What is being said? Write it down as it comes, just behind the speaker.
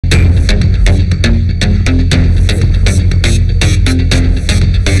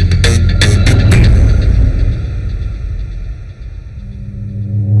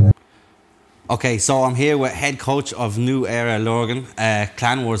Okay, so I'm here with head coach of New Era Lurgan,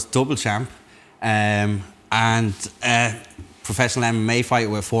 Clan Wars double champ, and professional MMA fighter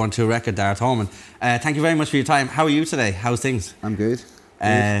with 4-2 record, Daire Toman. Thank you very much for your time. How are you today? How's things? I'm good.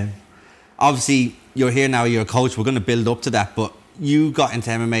 Obviously, you're here now, you're a coach. We're going to build up to that, but you got into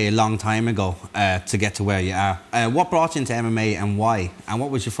MMA a long time ago to get to where you are. What brought you into MMA and why? And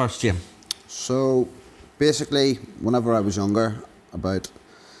what was your first gym? So, basically, whenever I was younger, about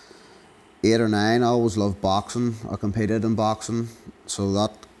 8 or 9, I always loved boxing. I competed in boxing, so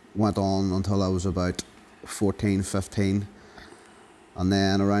that went on until I was about 14, 15. And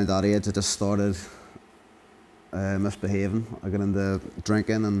then around that age, I just started misbehaving. I got into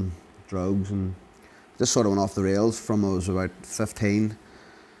drinking and drugs and just sort of went off the rails from I was about 15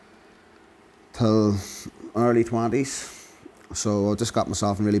 till early 20s. So I just got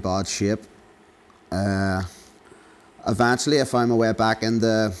myself in really bad shape. Eventually I found my way back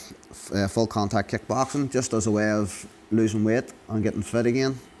into full contact kickboxing just as a way of losing weight and getting fit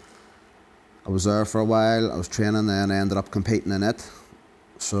again. I was there for a while, I was training, and I ended up competing in it.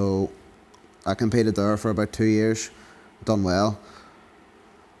 So I competed there for about 2 years, done well.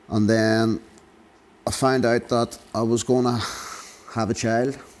 And then I found out that I was going to have a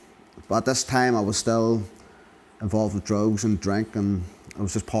child. But at this time I was still involved with drugs and drink, and I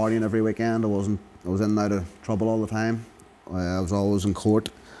was just partying every weekend. I was in and out of trouble all the time. I was always in court.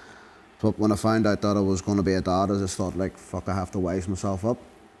 But when I found out that I was going to be a dad, I just thought, like, fuck, I have to wise myself up.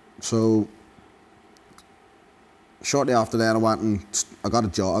 So shortly after that, I got a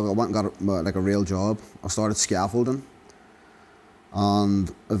job. I went and got a real job. I started scaffolding,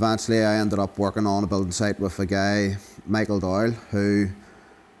 and eventually I ended up working on a building site with a guy, Michael Doyle, who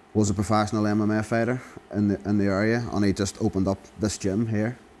was a professional MMA fighter in the area, and he just opened up this gym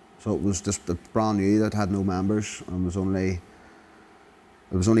here. So it was just brand new, that had no members, and it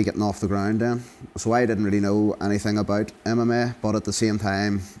was only getting off the ground then. So I didn't really know anything about MMA, but at the same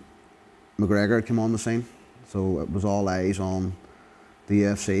time, McGregor had come on the scene. So it was all eyes on the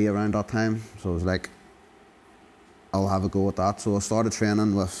UFC around that time. So I was like, I'll have a go at that. So I started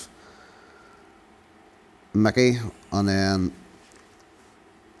training with Mickey, and then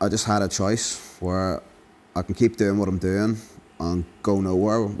I just had a choice where I can keep doing what I'm doing and go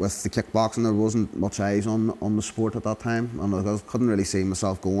nowhere. With the kickboxing, there wasn't much eyes on the sport at that time, and I couldn't really see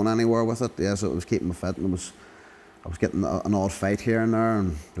myself going anywhere with it. Yeah, so it was keeping me fit, and I was getting an odd fight here and there,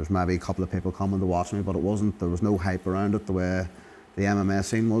 and there's maybe a couple of people coming to watch me, but there was no hype around it the way the MMA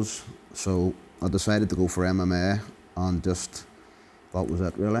scene was. So I decided to go for MMA, and just that was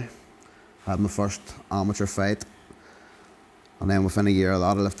it really. I had my first amateur fight, and then within a year of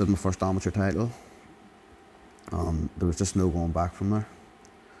that I lifted my first amateur title. There was just no going back from there.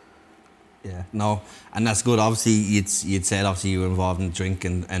 Yeah, no, and that's good. Obviously, you'd said obviously you were involved in drink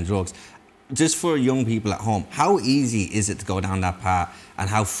and drugs. Just for young people at home, how easy is it to go down that path, and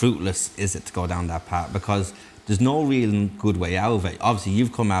how fruitless is it to go down that path? Because there's no real good way out of it. Obviously,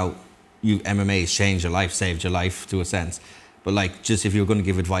 you've come out, MMA has changed your life, saved your life to a sense. But like, just if you were going to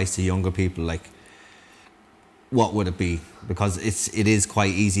give advice to younger people, like, what would it be? Because it is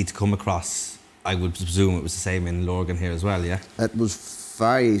quite easy to come across. I would presume it was the same in Lurgan here as well, yeah? It was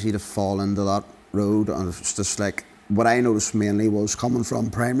very easy to fall into that road, and it's just like, what I noticed mainly was coming from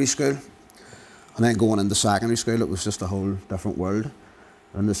primary school and then going into secondary school, it was just a whole different world.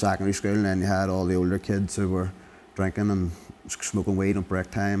 In the secondary school, and then you had all the older kids who were drinking and smoking weed on break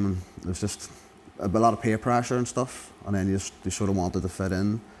time, and it was just a lot of peer pressure and stuff, and then you sort of wanted to fit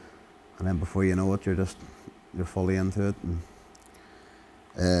in, and then before you know it, you're fully into it.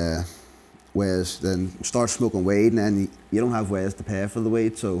 And, whereas then you start smoking weed, and then you don't have ways to pay for the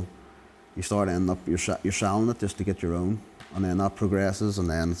weed, so you start ending up, you're selling it just to get your own, and then that progresses, and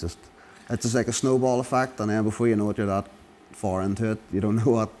then it's just like a snowball effect, and then before you know it, you're that far into it, you don't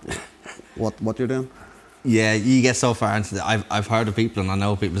know what you're doing. Yeah, you get so far into it. I've heard of people, and I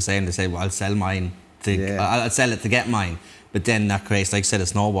know people saying, they say, well, I'll sell mine, I'll sell it to get mine, but then that creates, like I said, a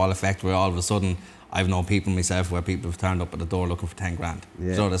snowball effect where all of a sudden, I've known people myself where people have turned up at the door looking for 10 grand.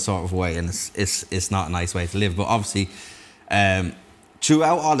 Yeah. So that sort of way, and it's not a nice way to live. But obviously,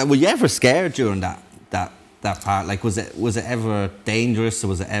 throughout all that, were you ever scared during that part? Like, was it ever dangerous, or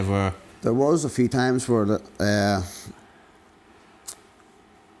was it ever? There was a few times where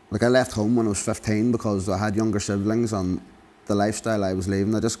like I left home when I was 15 because I had younger siblings, and the lifestyle I was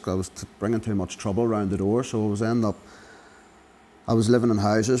living, I was bringing too much trouble around the door, so I was living in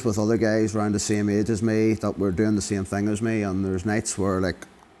houses with other guys around the same age as me that were doing the same thing as me, and there's nights where, like,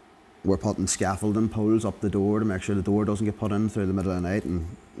 we're putting scaffolding poles up the door to make sure the door doesn't get put in through the middle of the night, and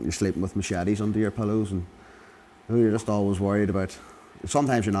you're sleeping with machetes under your pillows, and you're just always worried about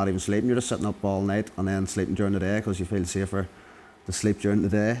sometimes you're not even sleeping, you're just sitting up all night and then sleeping during the day because you feel safer to sleep during the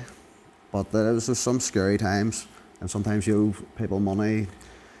day. But there was just some scary times, and sometimes you owe people money. Do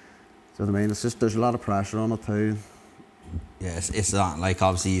you know what I mean? It's just, there's a lot of pressure on it too. Yeah, it's not like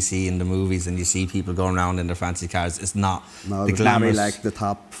obviously you see in the movies and you see people going around in their fancy cars. It's not No, the there's glamorous. maybe like the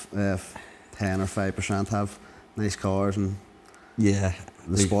top 10 or 5% have nice cars and Yeah,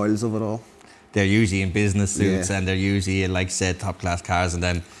 the spoils of it all. they're usually in business suits, Yeah. and they're usually in, like you said, top class cars, and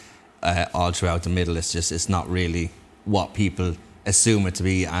then all throughout the middle, it's not really what people assume it to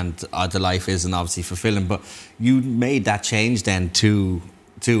be, and the life isn't obviously fulfilling. But you made that change then to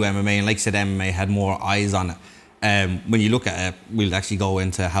MMA, and like you said, MMA had more eyes on it. When you look at it, we'll actually go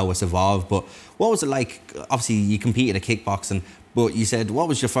into how it's evolved. But what was it like? Obviously, you competed at kickboxing, but you said, what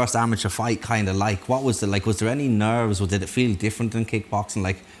was your first amateur fight kind of like? What was it like? Was there any nerves, or did it feel different than kickboxing?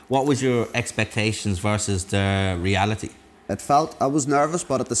 Like, what was your expectations versus the reality? I was nervous,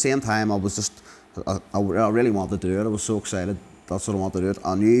 but at the same time, I was just, I really wanted to do it. I was so excited. That's what I wanted to do.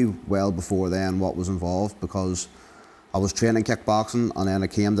 I knew well before then what was involved because I was training kickboxing, and then I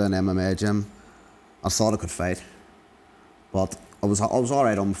came to an MMA gym. I thought I could fight, but I was all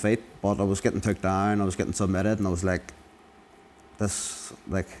right on my feet, but I was getting took down, I was getting submitted, and I was like, this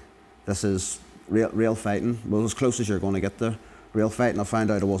is real fighting. Well, as close as you're going to get there, real fighting. I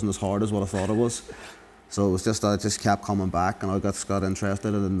found out it wasn't as hard as what I thought it was. So it was just, I just kept coming back, and I got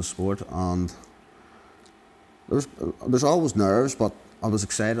interested in the sport, and there's always nerves, but I was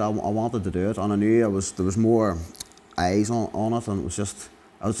excited. I wanted to do it, and I knew there was more eyes on it, and it was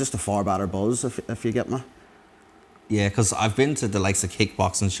just a far better buzz, if you get me. Yeah, because I've been to the likes of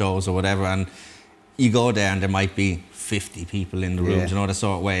kickboxing shows or whatever, and you go there and there might be 50 people in the room, Yeah. you know, the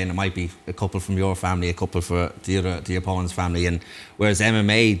sort of way, and it might be a couple from your family, a couple for the opponent's family, and whereas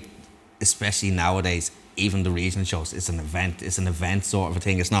MMA, especially nowadays, even the regional shows, it's an event sort of a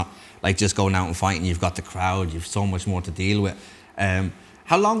thing. It's not like just going out and fighting. You've got the crowd, you've so much more to deal with.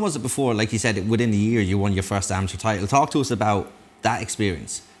 How long was it before, like you said, within a year you won your first amateur title? Talk to us about that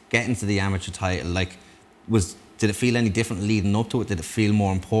experience, getting to the amateur title. Like, did it feel any different leading up to it? Did it feel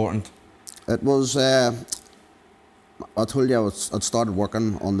more important? It was, I told you I'd started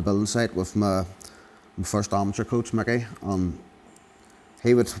working on the building site with my first amateur coach, Mickey, and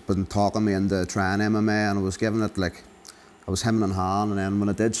he would been talking me into trying MMA, and I was giving it like, I was hemming and hawing, and then when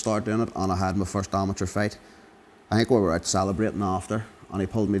I did start doing it and I had my first amateur fight, I think we were out celebrating after, and he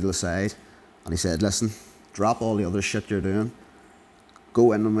pulled me to the side and he said, listen, drop all the other shit you're doing,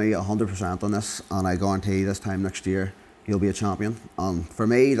 go into me 100% on this, and I guarantee this time next year you'll be a champion. And for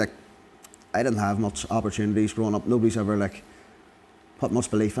me, like, I didn't have much opportunities growing up. Nobody's ever like put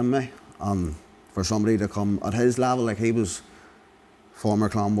much belief in me, and for somebody to come at his level, like he was former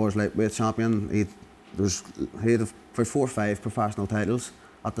Clan Wars lightweight champion, he had for 4 or 5 professional titles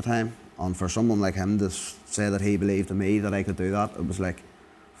at the time, and for someone like him to say that he believed in me that I could do that, it was like,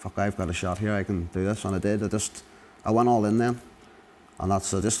 fuck, I've got a shot here, I can do this, and I did. I went all in then, and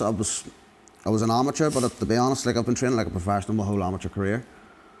that's I was an amateur, but to be honest, like I've been training like a professional my whole amateur career,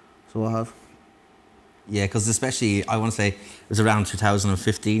 so I have. Yeah, because especially, I want to say, it was around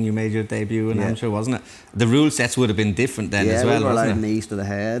 2015 you made your debut in amateur, wasn't it? The rule sets would have been different then as well, we were allowed wasn't it? knees to the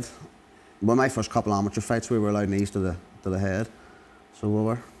head. Well, my first couple amateur fights, we were allowed knees to the head, so we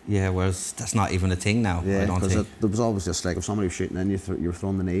were. Yeah, whereas that's not even a thing now, Yeah, I don't because think. there was always just like, if somebody was shooting in, you were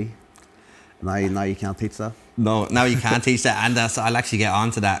throwing the knee. Now you can't teach that. No, now you can't teach that, and I'll actually get on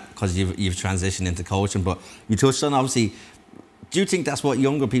to that because you've transitioned into coaching, but you touched on, obviously, do you think that's what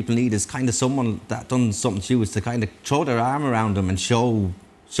younger people need, is kind of someone that done something to you, is to kind of throw their arm around them and show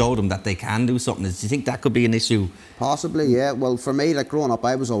them that they can do something? Do you think that could be an issue? Possibly, yeah. Well, for me, like growing up,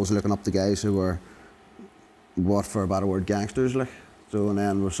 I was always looking up to guys who were, what for a better word, gangsters, like. So, and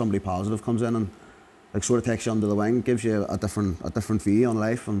then where somebody positive comes in and like sort of takes you under the wing, gives you a different view on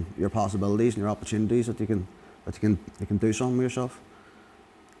life and your possibilities and your opportunities, that you can do something with yourself.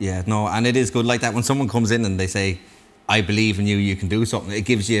 Yeah, no, and it is good like that when someone comes in and they say, I believe in you, you can do something. It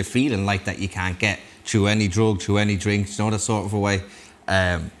gives you a feeling like that you can't get through any drug, through any drink, you know, that sort of a way.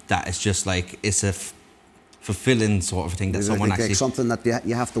 That is just like, it's a fulfilling sort of thing that someone like actually... something that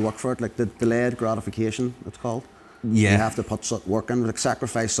you have to work for it, like the delayed gratification, it's called. Yeah. You have to put work in, like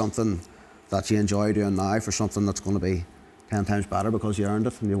sacrifice something that you enjoy doing now for something that's going to be 10 times better because you earned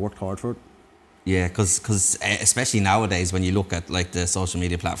it and you worked hard for it. Yeah, because especially nowadays when you look at like the social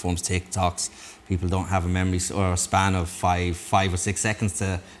media platforms, TikToks, people don't have a memory or a span of five or 6 seconds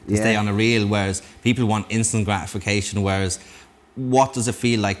to stay on a reel, whereas people want instant gratification. Whereas, what does it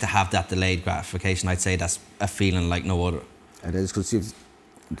feel like to have that delayed gratification? I'd say that's a feeling like no other. It is,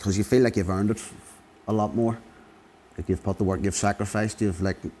 because you feel like you've earned it a lot more. Like you've put the work, you've sacrificed, you've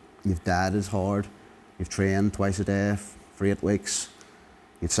died as hard, you've trained twice a day for 8 weeks,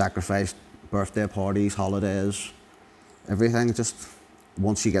 you've sacrificed birthday parties, holidays, everything. Just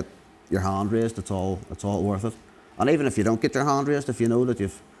once you get your hand raised, it's all worth it. And even if you don't get your hand raised, if you know that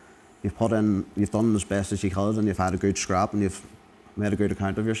you've done as best as you could, and you've had a good scrap, and you've made a good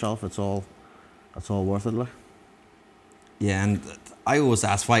account of yourself, it's all worth it. Like. Yeah, and I always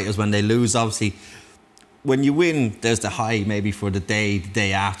ask fighters when they lose, obviously, when you win, there's the high maybe for the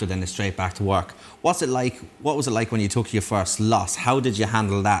day after, then it's straight back to work. What was it like when you took your first loss? How did you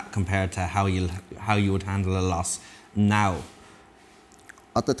handle that compared to how you would handle a loss now?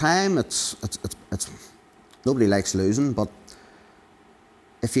 At the time, it's nobody likes losing, but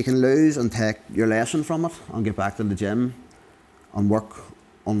if you can lose and take your lesson from it and get back to the gym and work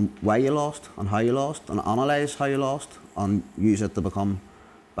on why you lost and how you lost and analyse how you lost and use it to become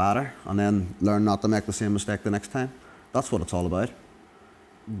better and then learn not to make the same mistake the next time, that's what it's all about.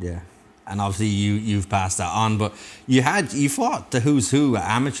 Yeah. And obviously you've passed that on, but you fought the who's who at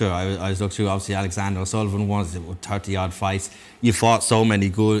amateur. I was looking through, obviously Alexander O'Sullivan won 30 odd fights. You fought so many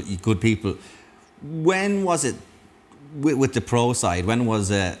good people. When was it with the pro side? When was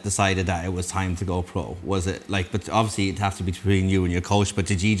it decided that it was time to go pro? Was it like? But obviously it'd have to be between you and your coach. But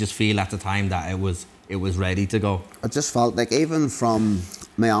did you just feel at the time that it was ready to go? I just felt like even from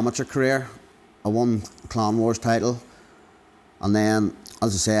my amateur career, I won Clan Wars title, and then,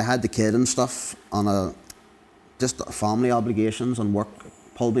 as I say, I had the kid and stuff, and just family obligations and work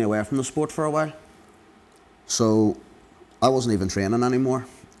pulled me away from the sport for a while. So I wasn't even training anymore,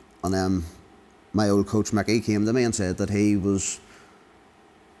 and then my old coach Mickey came to me and said that he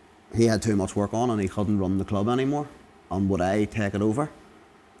had too much work on and he couldn't run the club anymore, and would I take it over?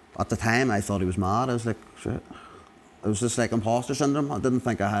 At the time I thought he was mad. I was like, shit. It was just like imposter syndrome. I didn't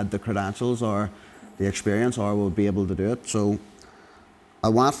think I had the credentials or the experience or would be able to do it. So I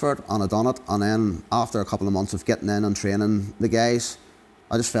went for it and I done it, and then after a couple of months of getting in and training the guys,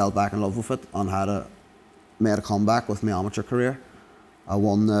 I just fell back in love with it and made a comeback with my amateur career. I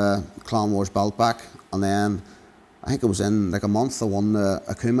won the Clan Wars belt back, and then I think it was in like a month I won the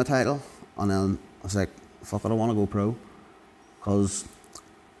Akuma title, and then I was like, fuck it, I want to go pro. Because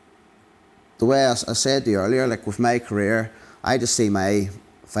the way I said to you earlier, like with my career, I just see my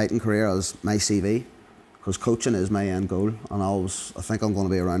fighting career as my CV, because coaching is my end goal, and I think I'm going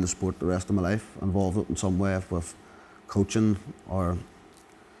to be around the sport the rest of my life, involved in some way with coaching or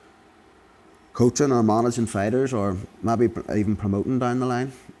managing fighters, or maybe even promoting down the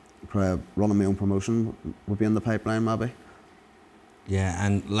line. Running my own promotion would be in the pipeline, maybe. Yeah,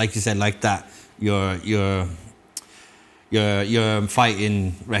 and like you said, like that, your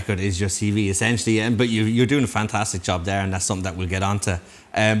fighting record is your CV essentially, but you're doing a fantastic job there, and that's something that we'll get onto.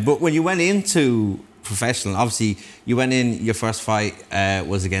 But when you went into professional, obviously you went in, your first fight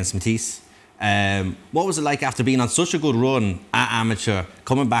was against Matisse. What was it like after being on such a good run at amateur,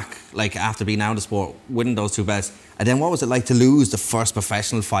 coming back like after being out of the sport, winning those 2 belts, and then what was it like to lose the first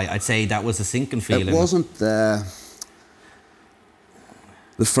professional fight? I'd say that was a sinking feeling. It wasn't the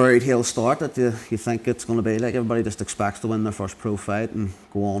fairy tale start that you think it's going to be. Like, everybody just expects to win their first pro fight and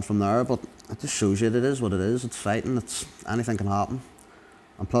go on from there, but it just shows you that it is what it is. It's fighting, anything can happen.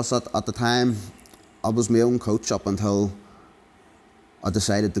 And plus at the time, I was my own coach up until I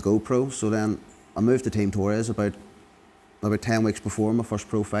decided to go pro. So then I moved to Team Torres about 10 weeks before my first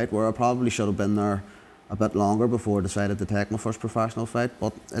pro fight, where I probably should have been there a bit longer before I decided to take my first professional fight,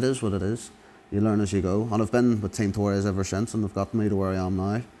 but it is what it is. You learn as you go, and I've been with Team Torres ever since, and they've got me to where I am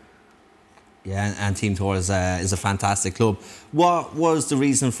now. Yeah, and Team Torres is a fantastic club. What was the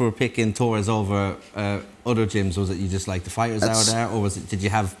reason for picking Torres over other gyms? Was it you just like the fighters out there, or did you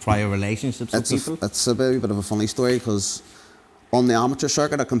have prior relationships with people? It's a bit of a funny story, because on the amateur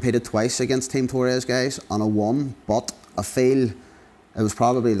circuit I competed twice against Team Torres guys and I won, but I feel it was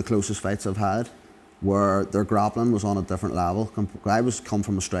probably the closest fights I've had where their grappling was on a different level. I come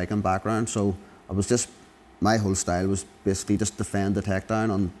from a striking background, so my whole style was basically just defend the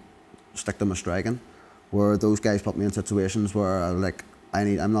takedown and stick to my striking, where those guys put me in situations where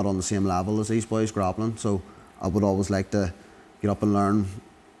I'm not on the same level as these boys grappling, so I would always like to get up and learn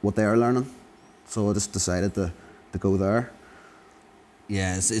what they're learning. So I just decided to go there.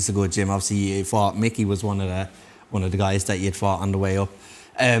 Yeah, it's a good gym. Obviously, you fought. Mickey was one of the guys that you'd fought on the way up.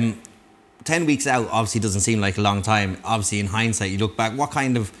 10 weeks out obviously doesn't seem like a long time. Obviously, in hindsight, you look back. What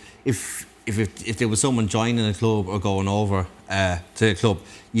kind of if there was someone joining a club or going over to a club,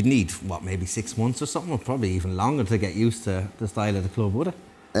 you'd need what, maybe 6 months or something, or probably even longer to get used to the style of the club, would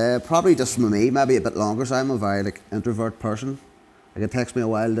it? Probably just for me, maybe a bit longer. So I'm a very introvert person. Like it takes me a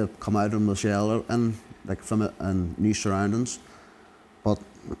while to come out of my shell and like from it and new surroundings. But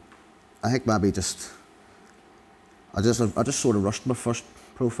I think maybe I just sort of rushed my first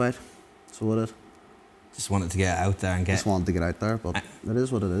pro fight. That's what it is. Just wanted to get out there and get. Just wanted to get out there, but it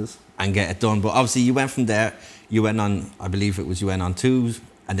is what it is. And get it done. But obviously, you went from there. You went on. I believe it was you went on 2,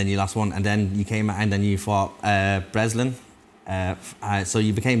 and then you lost 1, and then you came and then you fought Breslin. So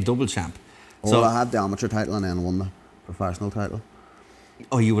you became double champ. Well, I had the amateur title and then won the professional title.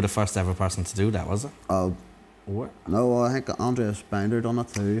 Oh, you were the first ever person to do that, was it? What? No, I think Andreas Binder done it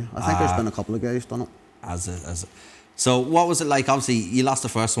too. I think there's been a couple of guys done it. So what was it like? Obviously, you lost the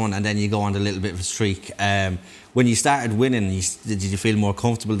first one, and then you go on a little bit of a streak. When you started winning, did you feel more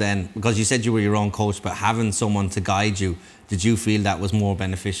comfortable then? Because you said you were your own coach, but having someone to guide you, did you feel that was more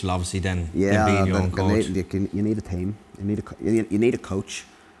beneficial, obviously, than being your own coach? You need a team. You need a coach.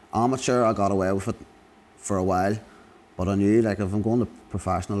 Amateur, I got away with it for a while, but I knew like if I'm going to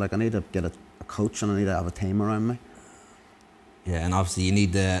professional, like I need to get a coach and I need to have a team around me. Yeah, and obviously you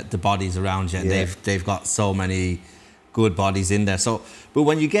need the bodies around you, and they've got so many good bodies in there. So, but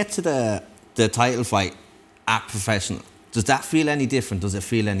when you get to the title fight at professional, does that feel any different? Does it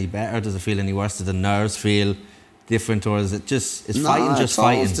feel any better? Does it feel any worse? Do the nerves feel different, or is it just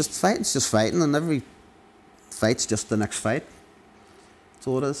fighting? It's just fighting, and every fight's just the next fight.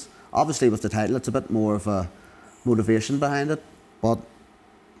 So it is. Obviously, with the title, it's a bit more of a motivation behind it, but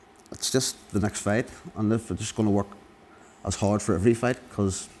it's just the next fight, and if we're just going to work as hard for every fight,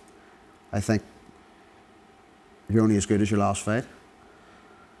 because I think you're only as good as your last fight.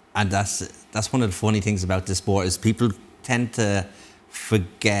 And that's one of the funny things about this sport is people tend to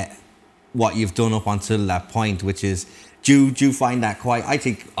forget what you've done up until that point, which is, do you find that quite, I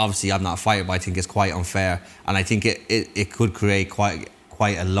think, obviously I'm not a fighter, but I think it's quite unfair, and I think it could create quite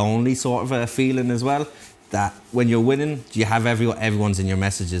a lonely sort of a feeling as well, that when you're winning, you have everyone's in your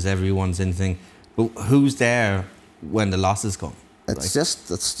messages, everyone's in thing, but who's there when the losses come? It's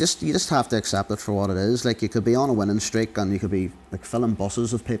just you just have to accept it for what it is. Like you could be on a winning streak and you could be like filling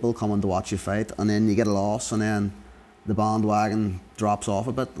buses of people coming to watch you fight, and then you get a loss and then the bandwagon drops off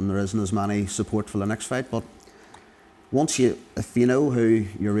a bit and there isn't as many support for the next fight. But if you know who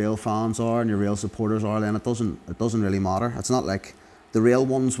your real fans are and your real supporters are, then it doesn't really matter. It's not like the real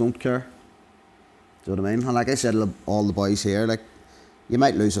ones won't care. Do you know what I mean? And like I said, all the boys here, like you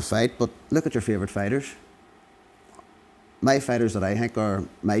might lose a fight, but look at your favourite fighters. My fighters that I think are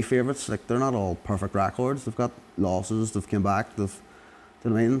my favourites, like they're not all perfect records. They've got losses, they've come back, do you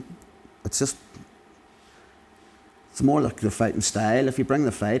know what I mean? It's more like the fighting style. If you bring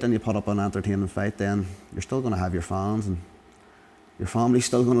the fight and you put up an entertaining fight, then you're still going to have your fans and your family's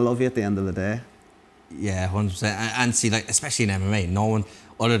still going to love you at the end of the day. Yeah, 100%. And see, like, especially in MMA, no one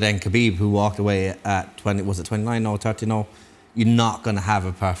other than Khabib, who walked away at 29, no, 30, no, you're not going to have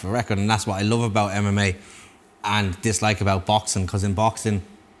a perfect record. And that's what I love about MMA and dislike about boxing, because in boxing,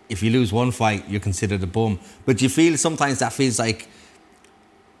 if you lose one fight, you're considered a bum. But you feel sometimes that feels like,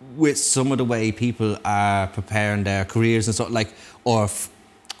 with some of the way people are preparing their careers and stuff, like,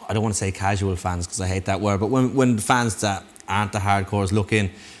 I don't want to say casual fans because I hate that word, but when fans that aren't the hardcores look in,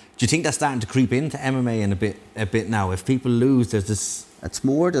 do you think that's starting to creep into MMA in a bit now? If people lose, there's this... It's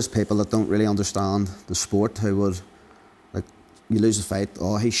more just people that don't really understand the sport who would, like, you lose a fight,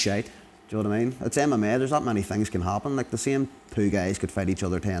 oh, he's shite. Do you know what I mean? It's MMA, there's not many things can happen. Like the same two guys could fight each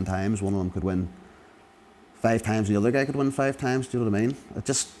other 10 times, one of them could win 5 times, the other guy could win 5 times, do you know what I mean? It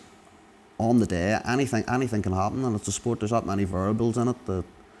just, on the day, anything can happen, and it's a sport, there's not many variables in it.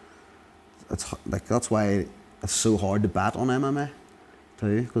 It's like, that's why it's so hard to bet on MMA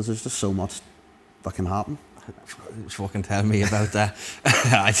too, because there's just so much that can happen. Fucking tell me about that.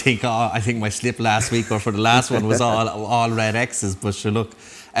 I think my slip last week or for the last one was all red X's, but sure, look.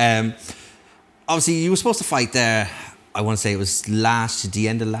 Obviously you were supposed to fight there, I want to say it was the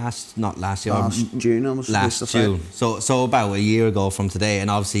end of last year. Last June I was supposed to fight. Last June. So about a year ago from today, and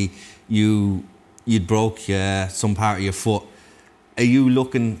obviously you'd broke some part of your foot. Are you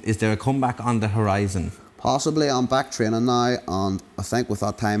looking, is there a comeback on the horizon? Possibly. I'm back training now, and I think with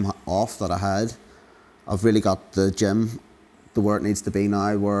that time off that I had, I've really got the gym to where it needs to be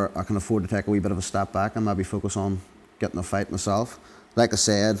now, where I can afford to take a wee bit of a step back and maybe focus on getting a fight myself. Like I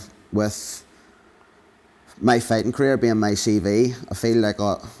said, with my fighting career being my CV, I feel like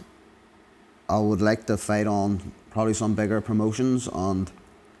I would like to fight on probably some bigger promotions, and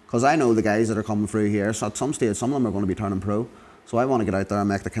because I know the guys that are coming through here, so at some stage some of them are going to be turning pro. So I want to get out there and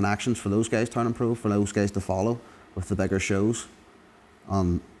make the connections for those guys turning pro, for those guys to follow with the bigger shows,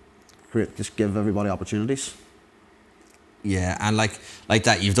 and just give everybody opportunities. Yeah, and like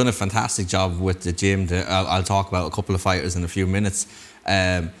that, you've done a fantastic job with the gym. I'll talk about a couple of fighters in a few minutes.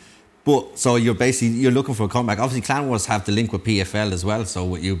 But so you're looking for a comeback. Obviously, Clan Wars have the link with PFL as well. So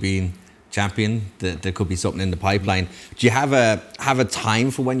with you being champion, there could be something in the pipeline. Do you have a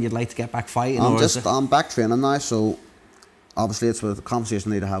time for when you'd like to get back fighting? I'm back training now. So obviously, it's a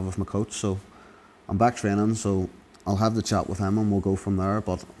conversation I need to have with my coach. So I'm back training. So I'll have the chat with him and we'll go from there.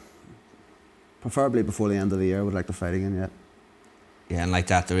 But preferably before the end of the year, I would like to fight again. Yeah. Yeah, and like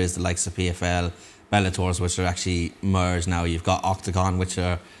that, there is the likes of PFL, Bellators, which are actually merged now. You've got Octagon, which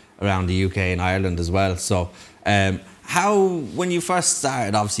are around the UK and Ireland as well. So how, when you first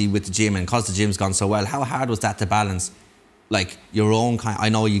started, obviously, with the gym, and because the gym's gone so well, how hard was that to balance, like, your own kind, I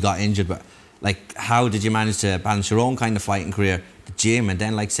know you got injured, but, like, how did you manage to balance your own kind of fighting career, the gym, and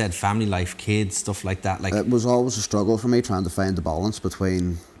then, like I said, family life, kids, stuff like that? Like, it was always a struggle for me trying to find the balance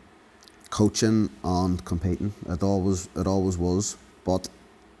between coaching and competing. It always was. But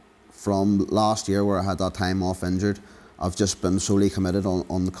from last year, where I had that time off injured, I've just been solely committed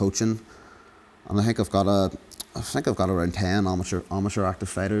on the coaching, and I think I've got around 10 amateur active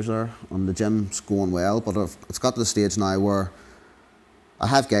fighters there, and the gym's going well. But it's got to the stage now where I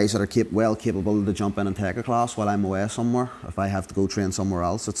have guys that are well capable to jump in and take a class while I'm away somewhere. If I have to go train somewhere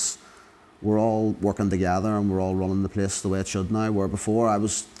else, we're all working together and we're all running the place the way it should now. Where before I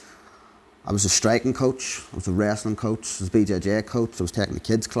was a striking coach, I was a wrestling coach, I was a BJJ coach, I was taking the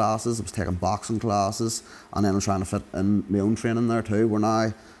kids classes, I was taking boxing classes, and then I'm trying to fit in my own training there too. We're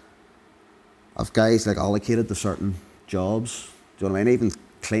now, I've guys like allocated to certain jobs. Do you know what I mean? Even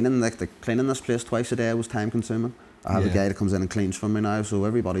cleaning, cleaning this place twice a day was time consuming. I have a guy that comes in and cleans for me now, so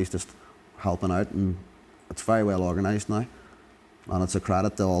everybody's just helping out, and it's very well organised now. And it's a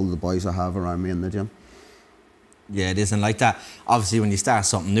credit to all the boys I have around me in the gym. Yeah, it isn't like that. Obviously, when you start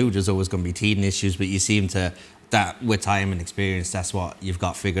something new, there's always going to be teething issues, but you seem to, that with time and experience, that's what you've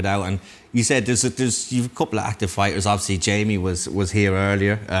got figured out. And you said you've a couple of active fighters. Obviously, Jamie was here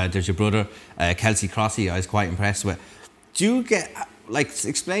earlier. There's your brother, Kelsey Crossy, I was quite impressed with. Do you get, like,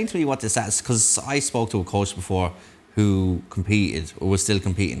 explain to me what this is? Because I spoke to a coach before who competed, or was still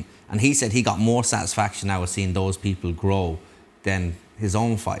competing, and he said he got more satisfaction now of seeing those people grow than his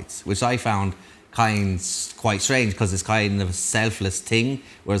own fights, which I found quite strange, because it's kind of a selfless thing,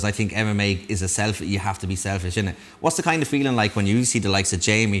 whereas I think MMA is you have to be selfish in it. What's the kind of feeling like when you see the likes of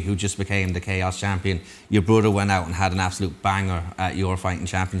Jamie, who just became the Chaos champion, your brother went out and had an absolute banger at your fighting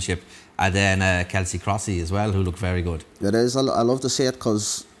championship, and then Kelsey Crossy as well, who looked very good? It is. I love to see it,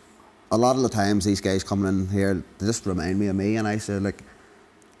 because a lot of the times these guys coming in here, they just remind me of me, and I say, like,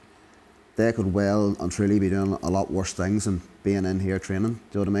 they could well and truly be doing a lot worse things than being in here training.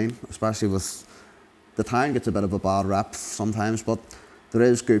 Do you know what I mean? Especially with the town gets a bit of a bad rap sometimes, but there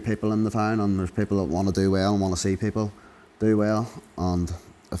is good people in the town, and there's people that want to do well and want to see people do well. And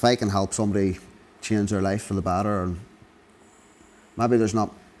if I can help somebody change their life for the better, and maybe there's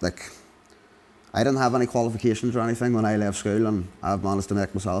not, like, I didn't have any qualifications or anything when I left school, and I've managed to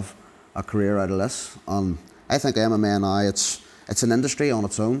make myself a career out of this. And I think MMA now, it's an industry on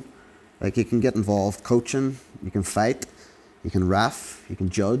its own. Like, you can get involved coaching, you can fight, you can ref, you can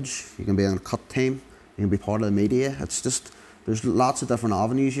judge, you can be on a cut team, you can be part of the media. It's just, there's lots of different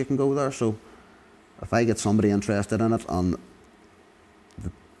avenues you can go there. So if I get somebody interested in it and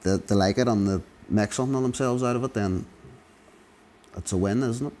they like it and they make something of themselves out of it, then it's a win,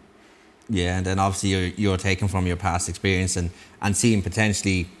 isn't it? Yeah, and then obviously you're taking from your past experience and seeing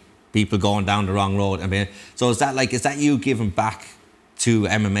potentially people going down the wrong road. I mean, so is that you giving back to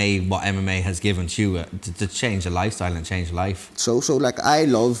MMA what MMA has given to you to change a lifestyle and change life? So like, I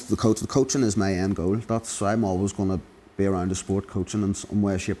love the coach. The coaching is my end goal. I'm always going to be around the sport, coaching in some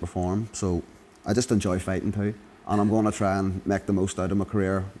way, shape or form. So I just enjoy fighting too, and I'm going to try and make the most out of my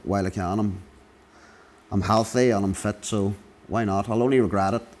career while I can. I'm healthy and I'm fit, so why not? I'll only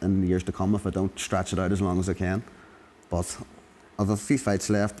regret it in the years to come if I don't stretch it out as long as I can. But I've a few fights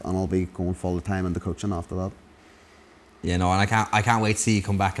left, and I'll be going full time into coaching after that. You know, and I can't wait to see you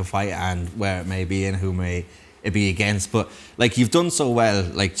come back and fight, and where it may be and who may it be against. But like, you've done so well,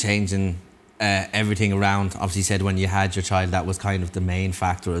 like changing everything around. Obviously, you said when you had your child, that was kind of the main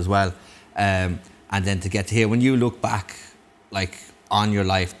factor as well. And then to get to here, when you look back, like, on your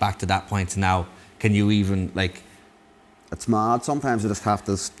life, back to that point to now, can you even, like... It's mad. Sometimes I just have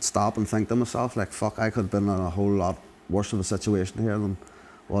to stop and think to myself, like, fuck, I could have been in a whole lot worse of a situation here than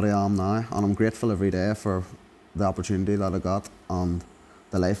what I am now. And I'm grateful every day for the opportunity that I got and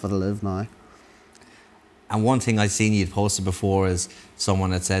the life that I live now. And one thing I've seen you'd posted before is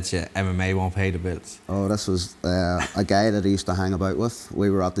someone had said to you, MMA won't pay the bills. Oh, this was a guy that I used to hang about with. We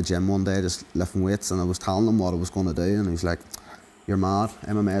were at the gym one day just lifting weights, and I was telling him what I was going to do, and he's like, "You're mad.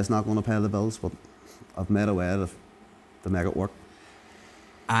 MMA is not going to pay the bills," but I've made a way to make it work.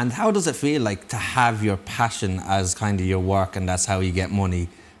 And how does it feel like to have your passion as kind of your work, and that's how you get money?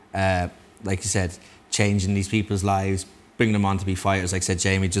 Like you said, changing these people's lives, bringing them on to be fighters. Like I said,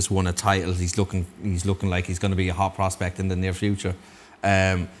 Jamie just won a title. He's looking like he's going to be a hot prospect in the near future.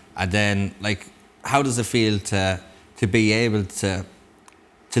 And then, like, how does it feel to be able to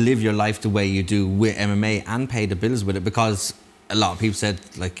live your life the way you do with MMA and pay the bills with it? Because a lot of people said,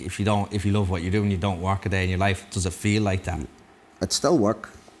 like, if you love what you're doing, you don't work a day in your life. Does it feel like that? It's still work,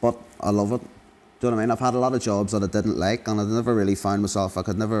 but I love it. Do you know what I mean? I've had a lot of jobs that I didn't like, and I never really found myself. I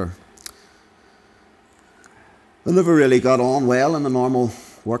never really got on well in the normal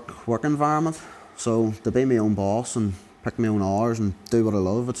work environment. So to be my own boss and pick my own hours and do what I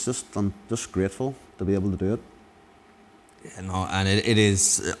love, I'm just grateful to be able to do it. Yeah, no, and it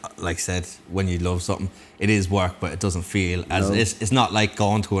is, like I said, when you love something, it is work, but it doesn't feel as it's not like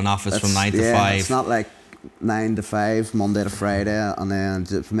going to an office from 9 to 5. It's not like 9 to 5, Monday to Friday, and then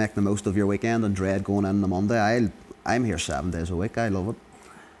to make the most of your weekend and dread going in on the Monday. I'm here 7 days a week. I love it.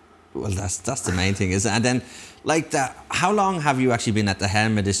 Well, that's the main thing, isn't it? And then, like that, how long have you actually been at the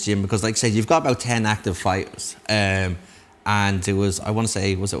helm of this gym? Because, like I said, you've got about 10 active fighters. And it was, I want to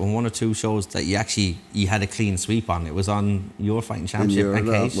say, was it on 1 or 2 shows that you had a clean sweep on? It was on your fighting championship.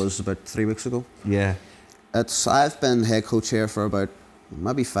 That was about 3 weeks ago. Yeah. I've been head coach here for about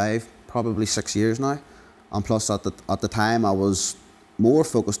maybe 5, probably 6 years now. And plus, at the time, I was more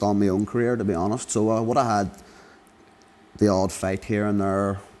focused on my own career, to be honest. So I would have had the odd fight here and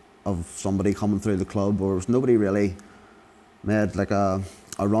there of somebody coming through the club, or nobody really made like a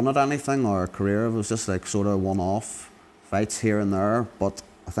run at anything or a career. It was just like sort of one-off fights here and there. But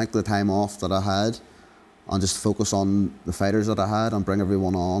I think the time off that I had and just focus on the fighters that I had and bring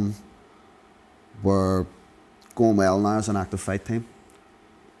everyone on were going well now as an active fight team.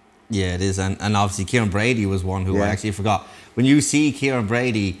 Yeah, it is. And obviously Kieran Brady was one who I actually forgot. When you see Kieran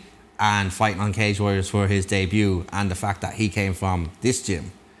Brady and fighting on Cage Warriors for his debut, and the fact that he came from this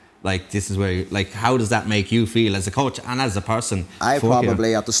gym, like, this is where, like, how does that make you feel as a coach and as a person? I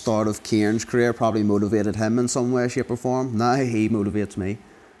probably, at the start of Kieran's career, probably motivated him in some way, shape or form. Now he motivates me.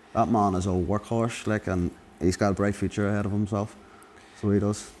 That man is a workhorse, like, and he's got a bright future ahead of himself. So he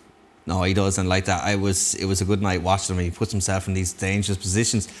does. No, he does, and like that, it was a good night watching him. He puts himself in these dangerous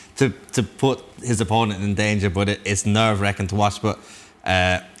positions to put his opponent in danger, but it's nerve-wracking to watch. But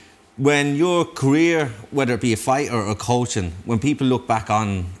when your career, whether it be a fighter or coaching, when people look back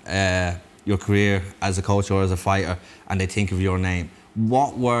on your career as a coach or as a fighter and they think of your name,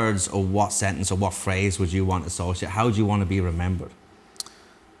 what words or what sentence or what phrase would you want to associate? How do you want to be remembered?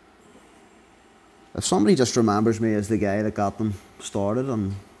 If somebody just remembers me as the guy that got them started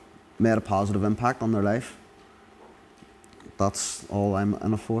and made a positive impact on their life, that's all I'm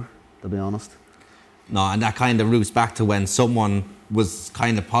in it for, to be honest. No, and that kind of roots back to when someone was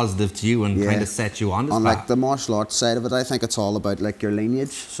kind of positive to you and kind of set you on this path. Like the martial arts side of it, I think it's all about like your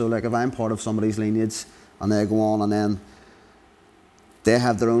lineage. So like if I'm part of somebody's lineage and they go on and then they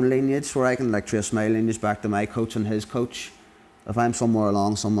have their own lineage, where I can like trace my lineage back to my coach and his coach. If I'm somewhere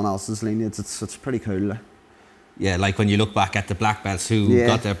along someone else's lineage, it's pretty cool. Yeah, like when you look back at the black belts who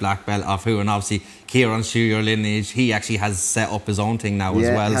got their black belt off who, and obviously Kieran's through your lineage, he actually has set up his own thing now as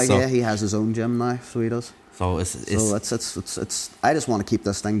well. So. Yeah, he has his own gym now, so he does. So it's I just want to keep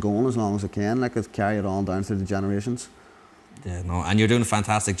this thing going as long as I can, like carry it on down through the generations. Yeah, no, and you're doing a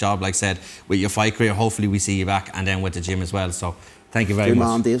fantastic job, like I said, with your fight career. Hopefully we see you back, and then with the gym as well. So thank you very much.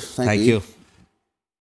 Good man, Dave. Thank you.